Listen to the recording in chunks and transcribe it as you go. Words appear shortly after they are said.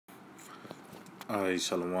Alright,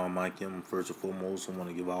 Shalom, Mike. First and foremost, I want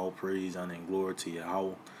to give all praise, honor, and glory to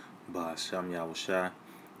Yahweh, by Shem Yahushai,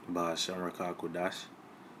 by Shem Rakah Kodash.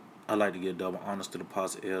 I'd like to give double honors to the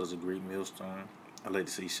apostle elders of Great Millstone. I'd like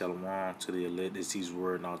to say Shalom to the elect that sees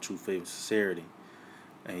word in all true faith and sincerity.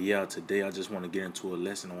 And yeah, today I just want to get into a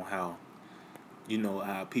lesson on how,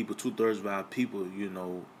 our people, two-thirds of our people,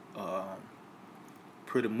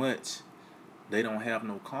 pretty much, they don't have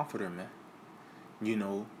no comforter, man. You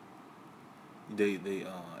know, they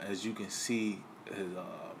as you can see, as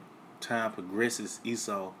time progresses,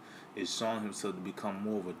 Esau is showing himself to become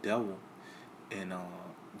more of a devil, and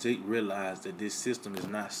Jake realized that this system is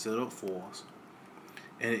not set up for us,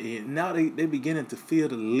 and now they beginning to feel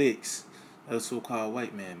the licks of the so-called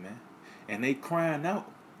white man, and they crying out,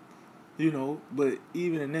 But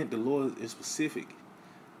even in that, the Lord is specific.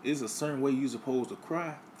 It's a certain way you supposed to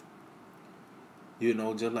cry.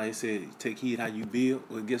 Just like I said, take heed how you build.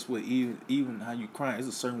 Well, guess what? Even how you cry, it's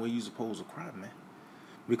a certain way you supposed to cry, man.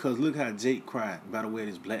 Because look how Jake cried. By the way,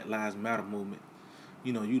 this Black Lives Matter movement.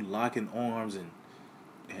 You locking arms and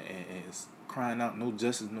crying out no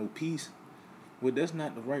justice, no peace. Well, that's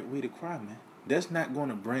not the right way to cry, man. That's not going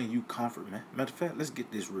to bring you comfort, man. Matter of fact, let's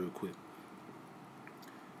get this real quick.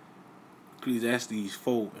 Ecclesiastes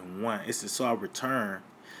 4:1. It says, "So I return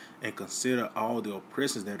and consider all the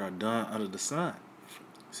oppressions that are done under the sun."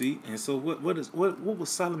 See, and so what was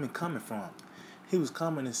Solomon coming from? He was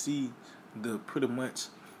coming to see the pretty much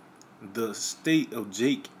the state of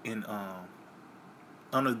Jake in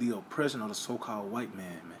under the oppression of the so-called white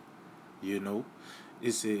man.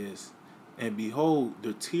 It says, "And behold,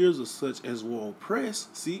 the tears of such as were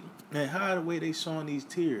oppressed." See, and how the way they showing these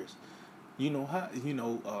tears? How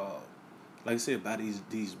like I said, by these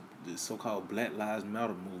the so-called Black Lives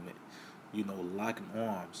Matter movement. Locking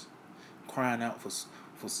arms, crying out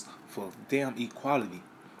for damn equality.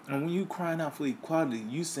 And when you crying out for equality,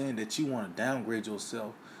 you saying that you want to downgrade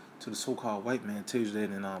yourself to the so-called white man. Tells you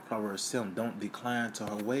that in Proverbs 7, don't decline to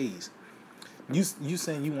her ways. You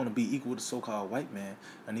saying you want to be equal to the so-called white man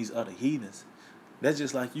and these other heathens. That's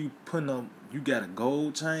just like you putting up, you got a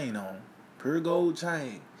gold chain on, pure gold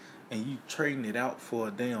chain, and you trading it out for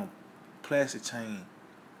a damn plastic chain,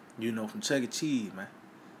 from Chuck E. Cheese, man.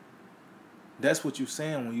 That's what you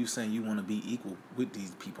saying when you saying you want to be equal with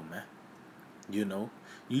these people, man. You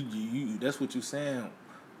that's what you saying.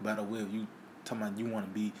 By the way, if you talking about you want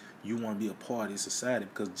to be a part of this society.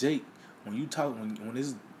 Because Jake, when you talk when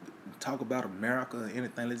this talk about America or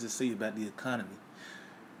anything, let's just say about the economy,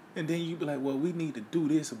 and then you be like, well, we need to do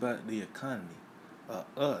this about the economy,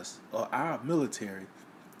 us or our military.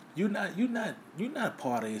 You're not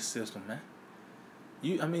part of this system, man.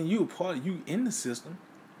 You a part of, you in the system,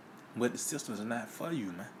 but the system is not for you,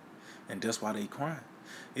 man. And that's why they crying.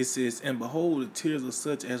 It says, "And behold, the tears of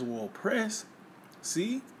such as were oppressed."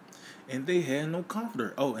 See? And they had no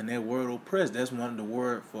comforter. Oh, and that word oppressed, that's one of the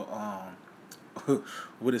word for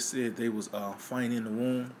what it said they was fighting in the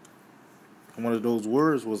womb. One of those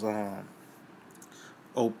words was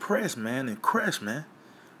oppressed, man, and crushed, man.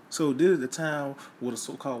 So this is the time where the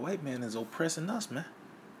so-called white man is oppressing us, man.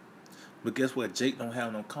 But guess what? Jake don't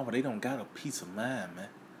have no comfort. They don't got a peace of mind, man.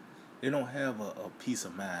 They don't have a peace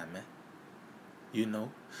of mind, man.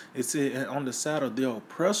 It said on the side of their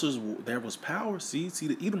oppressors there was power. See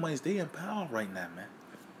the Edomites, they in power right now, man.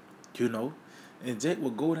 And Jake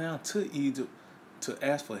will go down to Egypt to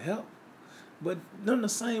ask for help, but them the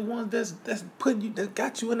same ones that's putting you, that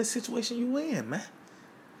got you in the situation you in, man.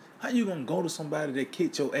 How you gonna go to somebody that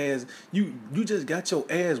kicked your ass? You just got your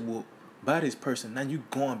ass whooped by this person. Now you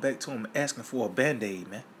going back to him asking for a band-aid,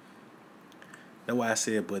 man. That's why I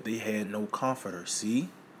said, but they had no comforter. See,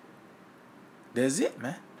 that's it,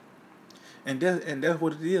 man. And that's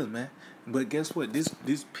what it is, man. But guess what?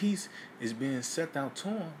 This peace is being set out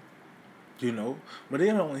to them, But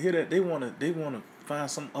they don't hear that. They wanna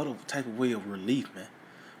find some other type of way of relief, man.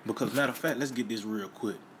 Because matter of fact, let's get this real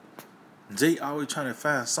quick. Jay always trying to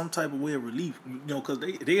find some type of way of relief, because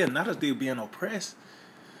they are not as they being oppressed,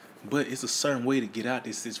 but it's a certain way to get out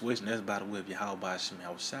this situation. That's by the way of Yahweh Shem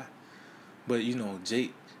Yahushai. But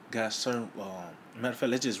Jake got certain. Matter of fact,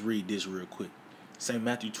 let's just read this real quick. St.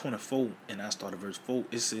 Matthew 24, and I start at verse 4.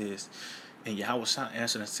 It says, "And Yahushua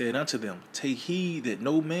answered and said unto them, Take heed that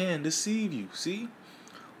no man deceive you. See,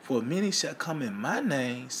 for many shall come in my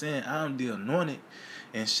name, saying, I am the anointed,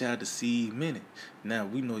 and shall deceive many." Now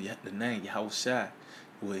we know the name Yahushua.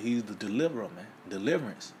 Well, he's the deliverer, man.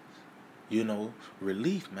 Deliverance.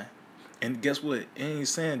 Relief, man. And guess what? It ain't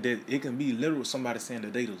saying that it can be literal somebody saying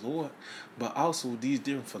the day of the Lord, but also these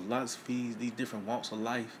different philosophies, these different walks of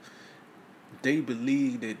life, they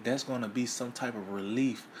believe that that's gonna be some type of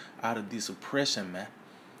relief out of this oppression, man.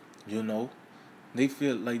 You know, they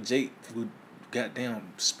feel like Jake would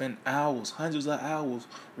goddamn spend hours, hundreds of hours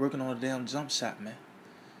working on a damn jump shot, man.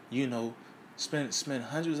 You know, spend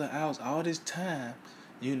hundreds of hours, all this time,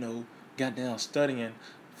 you know, goddamn studying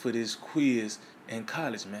for this quiz in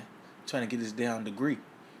college, man. Trying to get this damn degree.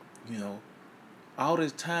 You know, all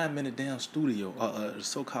this time in the damn studio,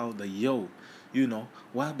 so-called the yo, you know.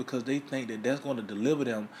 Why? Because they think that that's going to deliver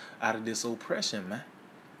them out of this oppression, man.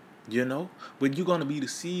 You know, but you're gonna be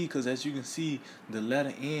deceived because, as you can see, the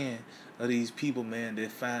letter end of these people, man,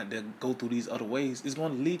 that go through these other ways is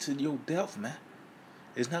gonna lead to your death, man.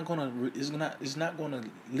 It's not gonna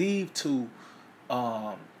lead to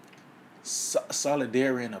um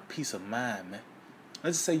solidarity and a peace of mind, man.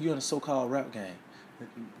 Let's just say you're in a so-called rap game.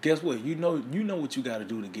 Guess what? You know what you got to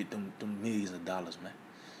do to get them millions of dollars, man.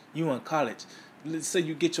 You in college. Let's say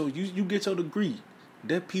you get your degree.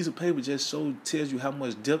 That piece of paper just tells you how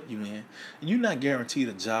much depth you in. You're not guaranteed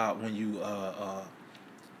a job when you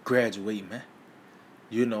graduate, man.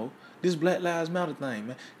 You know, this Black Lives Matter thing,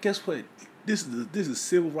 man. Guess what? This is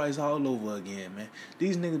civil rights all over again, man.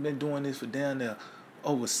 These niggas been doing this for down there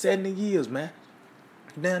over 70 years, man.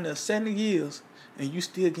 Down there 70 years, and you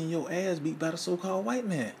still getting your ass beat by the so-called white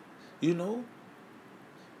man. You know?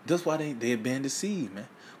 That's why they're being deceived, man.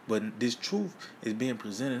 But this truth is being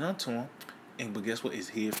presented unto them, but guess what? It's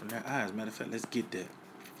hid from their eyes. Matter of fact, let's get that.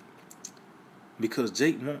 Because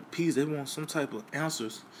Jake want peace, they want some type of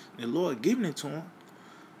answers. The Lord giving it to them,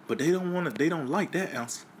 but they don't like that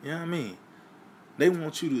answer. You know what I mean? They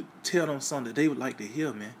want you to tell them something that they would like to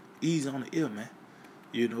hear, man. Easy on the ear, man.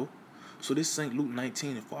 You know? So this St. Luke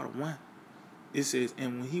 19:41. It says,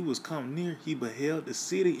 and when he was come near, he beheld the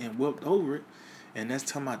city and wept over it. And that's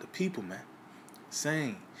talking about the people, man.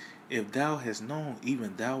 Saying, if thou hast known,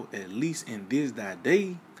 even thou at least in this thy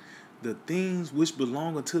day, the things which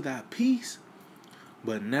belong unto thy peace,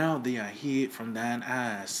 but now they are hid from thine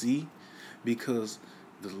eyes. See? Because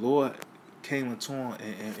the Lord came unto him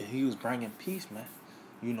and he was bringing peace, man.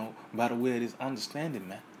 You know, by the way of this understanding,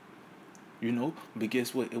 man. You know, but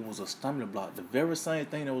guess what? It was a stumbling block. The very same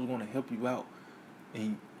thing that was going to help you out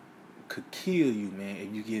and could kill you, man,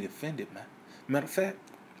 if you get offended, man. Matter of fact,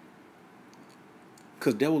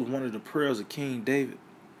 because that was one of the prayers of King David.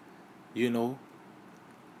 You know,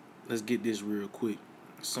 let's get this real quick.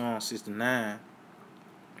 Psalm 69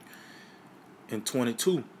 and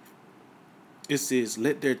 22. It says,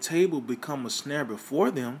 let their table become a snare before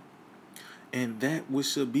them, and that which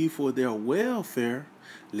shall be for their welfare,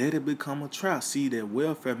 let it become a trap. See, that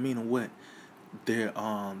welfare meaning what? Their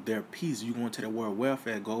peace. You go into the word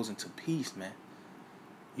welfare, goes into peace, man.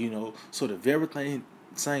 You know, so the very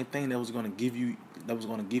same thing that was gonna give you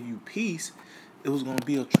peace, it was gonna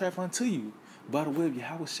be a trap unto you. By the way of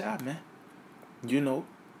Yahweh Shai, man. You know,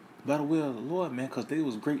 by the way of the Lord, man, because they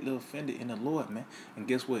was greatly offended in the Lord, man. And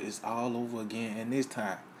guess what? It's all over again in this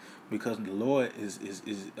time, because the Lord is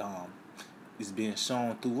being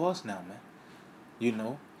shown through us now, man. You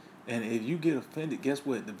know, and if you get offended, guess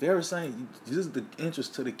what? The very same, this is the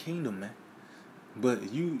interest to the kingdom, man.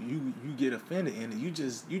 But you get offended and you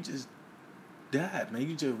just died, man.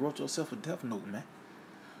 You just wrote yourself a death note, man.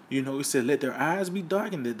 You know, it said, let their eyes be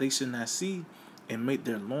darkened that they should not see, and make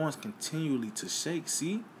their loins continually to shake.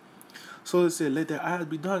 See? So it said, let their eyes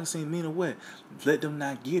be darkened, saying, meaning what? Let them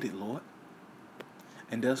not get it, Lord.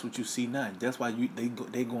 And that's what you see now. That's why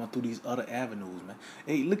they going through these other avenues, man.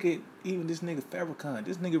 Hey, look at even this nigga Farrakhan.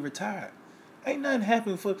 This nigga retired. Ain't nothing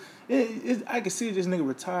happened for I can see this nigga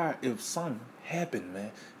retired if something happened,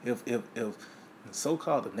 man. If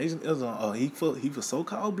so-called the Nation of Islam, he for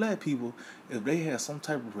so-called black people, if they had some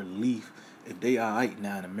type of relief, if they all right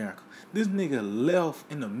now in America. This nigga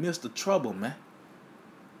left in the midst of trouble, man.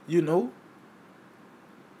 You know?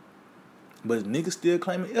 But niggas still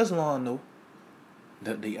claiming Islam, though.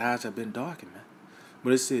 That the eyes have been darkened, man.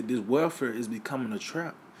 But it said this welfare is becoming a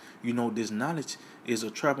trap. You know, this knowledge is a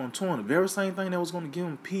trap unto him. The very same thing that was going to give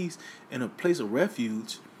him peace and a place of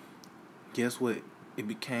refuge, guess what? It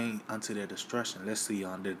became unto their destruction. Let's see,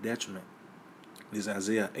 their detriment. This is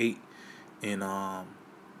Isaiah 8, and I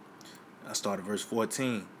started verse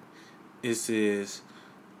 14. It says,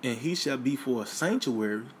 and he shall be for a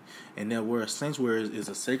sanctuary, and that word sanctuary is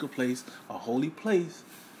a sacred place, a holy place.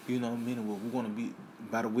 You know, meaning we're going to be,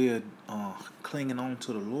 by the way of clinging on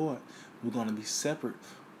to the Lord, we're going to be separate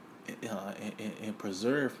and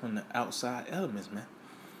preserved from the outside elements, man.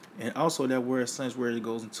 And also that word sanctuary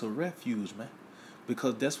goes into refuge, man,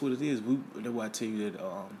 because that's what it is. That's why I tell you that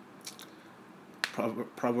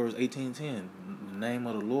Proverbs 18:10. The name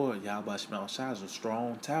of the Lord, Yahweh Shema Shai, is a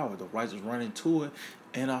strong tower. The righteous run into it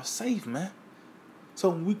and are safe, man. So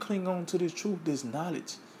when we cling on to this truth, this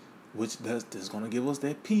knowledge, which that's gonna give us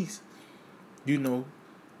that peace,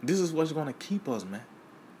 this is what's gonna keep us, man.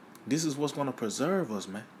 This is what's gonna preserve us,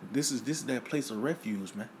 man. This is that place of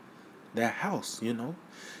refuge, man. That house,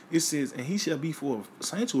 It says, and he shall be for a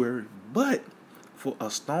sanctuary, but for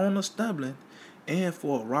a stone of stumbling, and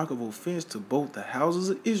for a rock of offense to both the houses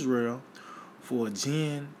of Israel, for a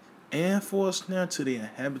gin, and for a snare to the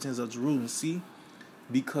inhabitants of Jerusalem. See,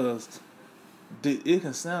 because it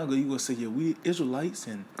can sound good. You will say, yeah, we Israelites,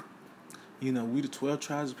 and we the 12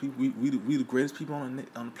 tribes of people. We the greatest people on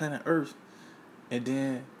the planet Earth. And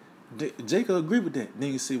then Jacob agreed with that.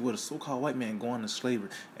 Then you say, well, the so-called white man going to slavery,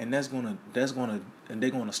 and and they're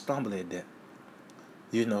gonna stumble at that.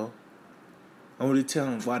 I'm really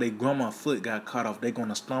telling them why their grandma's foot got cut off. They're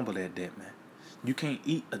gonna stumble at that, man. You can't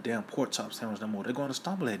eat a damn pork chop sandwich no more. They're gonna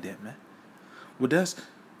stumble at that, man. Well, that's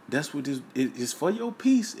what it's for your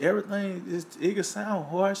peace. Everything it can sound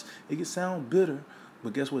harsh, it can sound bitter,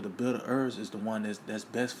 but guess what? The bitter herbs is the one that's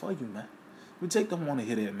best for you, man. We take them want to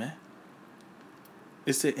hear that, man.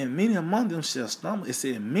 It said, and many among them shall stumble. It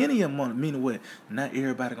said, many among, meaning what? Not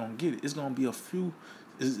everybody gonna get it. It's gonna be a few.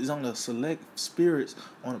 It's only a select spirits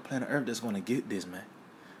on the planet Earth that's gonna get this, man.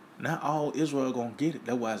 Not all Israel gonna get it.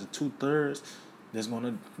 That's why it's the 2/3 that's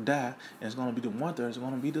gonna die, and it's gonna be the 1/3 that's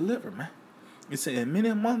gonna be delivered, man. It said, and many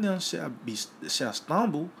among them shall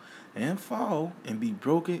stumble and fall and be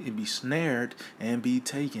broken and be snared and be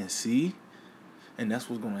taken. See, and that's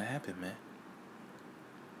what's gonna happen, man.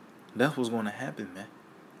 That's what's gonna happen, man.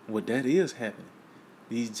 What that is happening.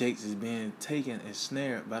 These jakes is being taken and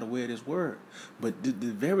snared by the way of this word. But the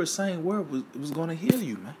very same word was going to heal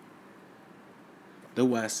you, man. That's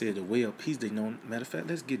why I said the way of peace, they know. Matter of fact,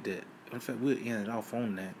 let's get that. In fact, we'll end it off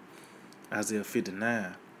on that. Isaiah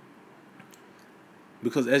 59.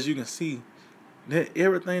 Because as you can see, that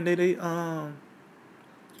everything that they,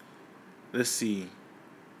 let's see.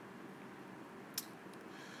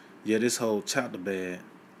 Yeah, this whole chapter bad.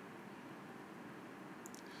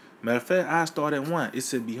 Matter of fact, I start at 1. It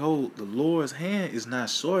said, behold, the Lord's hand is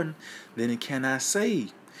not shortened, that it cannot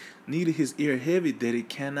save, neither his ear heavy, that it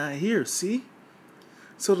cannot hear. See?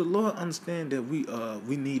 So the Lord understand that we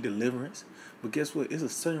need deliverance. But guess what? It's a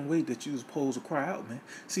certain way that you're supposed to cry out, man.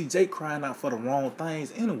 See, Jake crying out for the wrong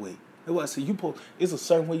things anyway. That's why I say it's a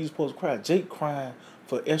certain way you're supposed to cry. Jake crying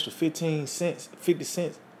for extra 50 cents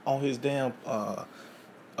on his damn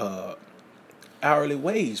hourly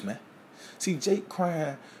wage, man. See, Jake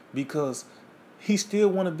crying because he still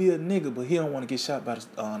want to be a nigga, but he don't want to get shot by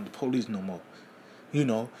the police no more.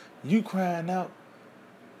 You crying out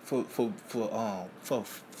for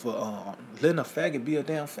letting a faggot be a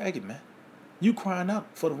damn faggot, man. You crying out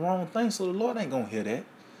for the wrong things, so the Lord ain't gonna hear that.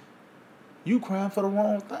 You crying for the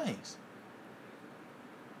wrong things.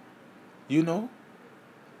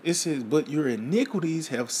 It says, but your iniquities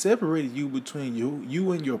have separated you between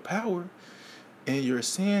you and your power, and your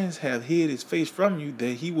sins have hid his face from you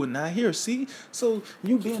that he would not hear. See? So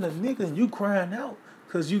you being a nigga and you crying out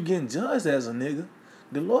because you getting judged as a nigga.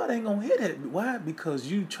 The Lord ain't going to hear that. Why? Because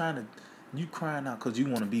you crying out because you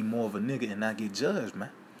want to be more of a nigga and not get judged, man.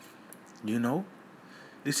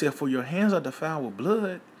 It said, for your hands are defiled with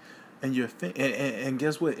blood, and and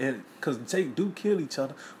guess what? Because they do kill each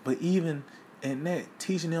other, but even in that,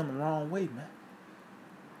 teaching them the wrong way, man.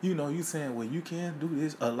 You saying, well, you can't do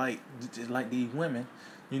this, like these women,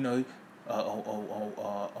 a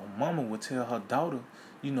mama would tell her daughter,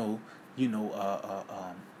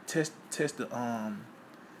 test the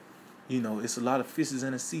it's a lot of fishes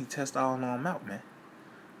in the sea, test all of them out, man.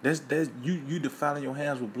 That's you defiling your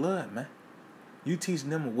hands with blood, man. You teaching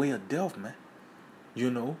them a way of death, man.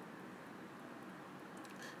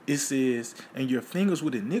 It says, and your fingers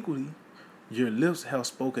with iniquity, your lips have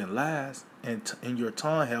spoken lies, and your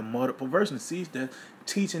tongue have muttered perversion. See, that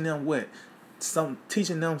teaching them what?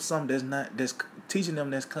 Teaching them something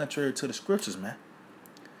that's contrary to the scriptures, man.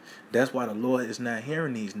 That's why the Lord is not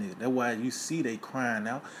hearing these niggas. That's why you see they crying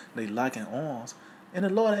out, they locking arms, and the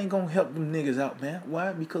Lord ain't gonna help them niggas out, man.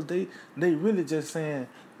 Why? Because they really just saying,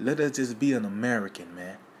 let us just be an American,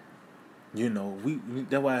 man.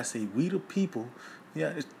 That's why I say we the people.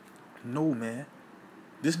 Yeah, no, man.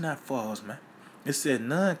 This not for us, man. It said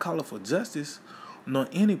none calleth for justice, nor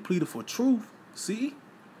any pleader for truth. See,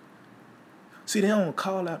 they don't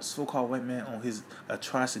call out the so-called white man on his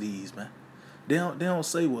atrocities, man. They don't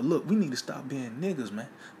say, well, look, we need to stop being niggas, man.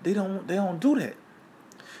 They don't do that.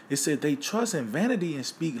 It said they trust in vanity and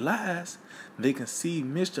speak lies. They conceive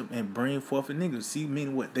mischief and bring forth a nigga. See,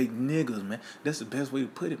 meaning what? They niggas, man. That's the best way to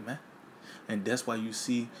put it, man. And that's why you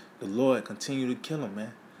see the Lord continue to kill them,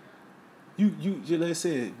 man. You like I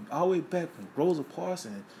said, all the way back from Rosa Parks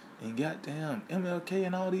and goddamn MLK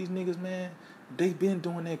and all these niggas, man, they been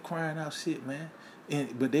doing that crying out shit, man.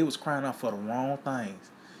 But they was crying out for the wrong things.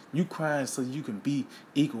 You crying so you can be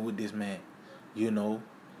equal with this man, you know.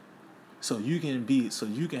 So you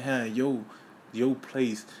can have your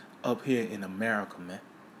place up here in America, man.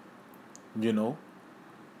 You know.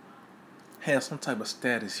 Have some type of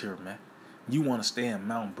status here, man. You want to stay in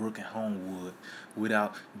Mountain Brook and Homewood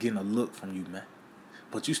without getting a look from you, man.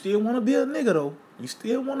 But you still want to be a nigga, though. You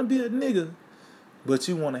still want to be a nigga. But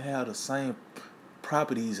you want to have the same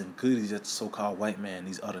properties and goodies that the so-called white man in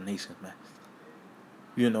these other nations, man.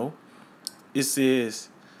 You know? It says,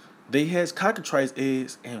 they has cockatrice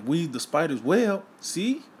eggs and weave the spiders well.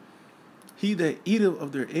 See? He that eateth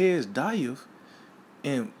of their eggs dieth,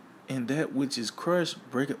 and that which is crushed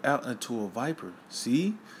breaketh out into a viper.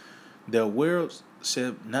 See? Their wearers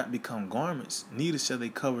shall not become garments, neither shall they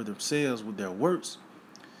cover themselves with their works.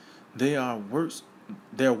 Their works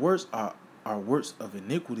are works of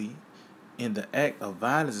iniquity, and the act of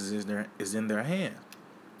violence is in their hand.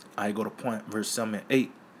 I go to point verse 7 and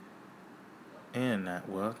 8. And that,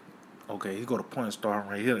 well, okay, he go to point starting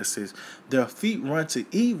right here. It says, their feet run to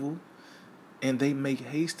evil, and they make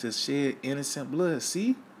haste to shed innocent blood.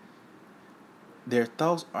 See? Their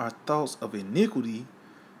thoughts are thoughts of iniquity,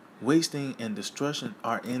 wasting and destruction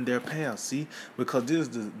are in their path. See? Because this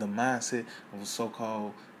is the mindset of a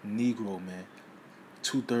so-called Negro, man.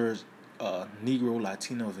 2/3 Negro,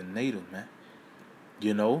 Latinos, and Native, man.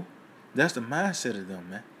 You know? That's the mindset of them,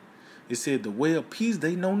 man. It said the way of peace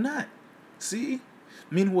they know not. See?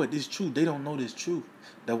 Meaning what? This truth. They don't know this truth.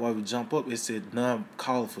 That's why we jump up. It said none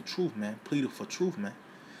called for truth, man. Pleaded for truth, man.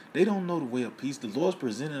 They don't know the way of peace. The Lord's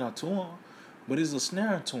presented unto them, but it's a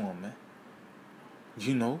snare unto them, man.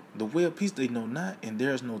 You know, the way of peace they know not, and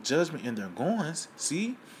there is no judgment in their goings.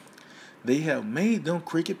 See? They have made them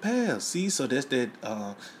crooked paths. See? So that's that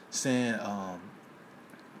saying,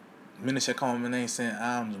 Minister call my name saying,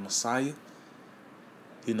 I'm the Messiah.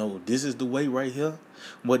 You know, this is the way right here.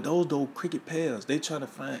 But those crooked paths, they trying to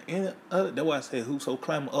find any other. That's why I said, whoso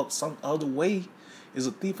climb up some other way is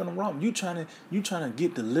a thief and a robber. You trying to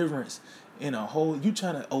get deliverance in a whole. You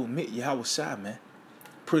trying to omit Yahweh Shai, man.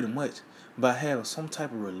 Pretty much by having some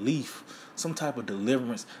type of relief, some type of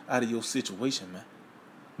deliverance out of your situation, man.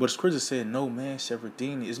 But the scripture said, no man shall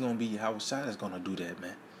redeem it. It's gonna be Yahweh Shai that's gonna do that,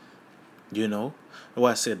 man. You know, that's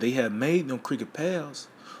why I said they have made them crooked paths.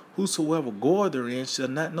 Whosoever go therein shall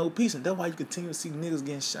not know peace. And that's why you continue to see niggas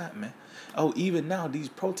getting shot, man. Oh, even now, these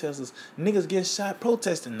protesters, niggas get shot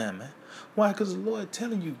protesting now, man. Why? Because the Lord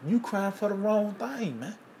telling you crying for the wrong thing,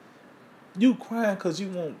 man. You crying because you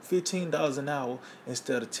want $15 an hour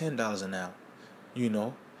instead of $10 an hour. You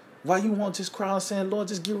know? Why you want this crowd saying, Lord,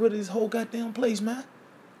 just get rid of this whole goddamn place, man?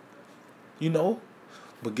 You know?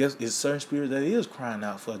 But guess it's certain spirit that is crying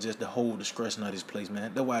out for just the whole destruction of this place,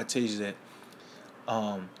 man. That's why I tell you that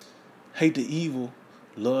hate the evil,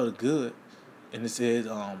 love the good. And it says,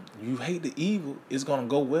 you hate the evil, it's gonna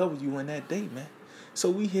go well with you in that day, man. So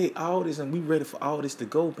we hate all this and we ready for all this to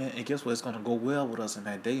go, man. And guess what? It's gonna go well with us in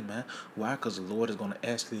that day, man. Why? Because the Lord is gonna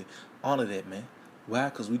actually honor that, man. Why?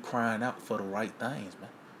 Because we crying out for the right things, man.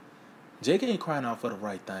 Jake ain't crying out for the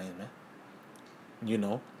right things, man. You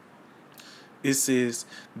know. It says,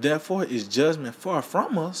 therefore is judgment far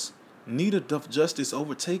from us, neither doth justice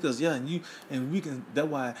overtake us. Yeah, and we can. That's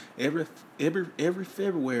why every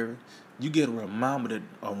February you get a reminder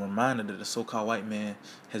that the so-called white man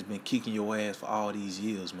has been kicking your ass for all these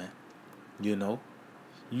years, man. You know,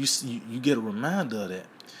 you get a reminder of that.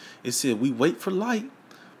 It said, we wait for light,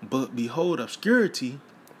 but behold obscurity,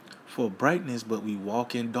 for brightness, but we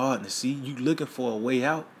walk in darkness. See, you looking for a way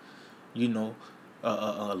out, you know,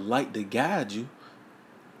 a light to guide you.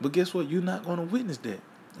 But guess what? You're not going to witness that.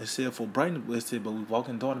 It said for brightness, it said, but we walk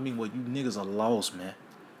in darkness. I mean, what? You niggas are lost, man.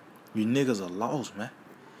 You niggas are lost, man.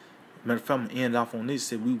 Matter of fact, I'm going to end off on this. It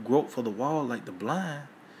said, we grope for the wall like the blind.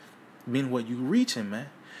 Meaning what? You reaching, man.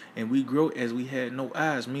 And we grow as we had no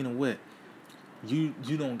eyes. Meaning what? You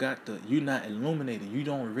don't got you're not illuminated. You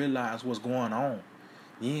don't realize what's going on.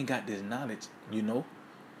 You ain't got this knowledge, you know.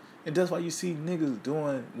 And that's why you see niggas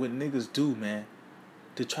doing what niggas do, man,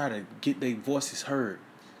 to try to get their voices heard.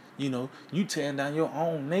 You know, you tearing down your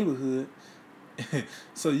own neighborhood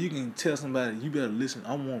so you can tell somebody, you better listen,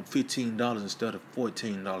 I want $15 instead of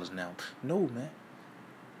 $14 now. No, man.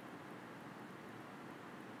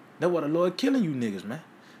 That's why the Lord killing you niggas, man.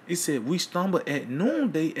 It said we stumble at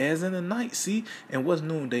noonday as in the night. See, and what's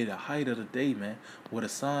noonday? The height of the day, man. Where the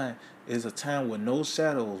sun is a time with no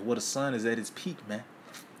shadows, where the sun is at its peak, man.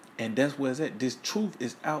 And that's where it's at. This truth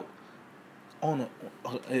is out on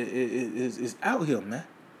is out here, man.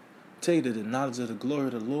 Tell you that the knowledge of the glory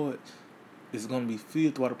of the Lord is gonna be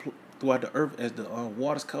filled throughout the earth as the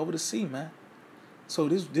waters cover the sea, man. So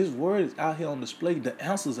this word is out here on display. The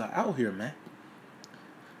answers are out here, man.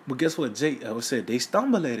 But guess what, Jake? I said they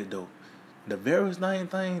stumble at it though. The very same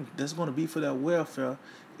thing that's gonna be for their welfare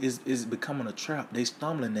is becoming a trap. They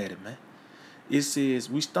stumbling at it, man. It says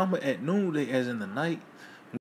we stumble at noonday as in the night.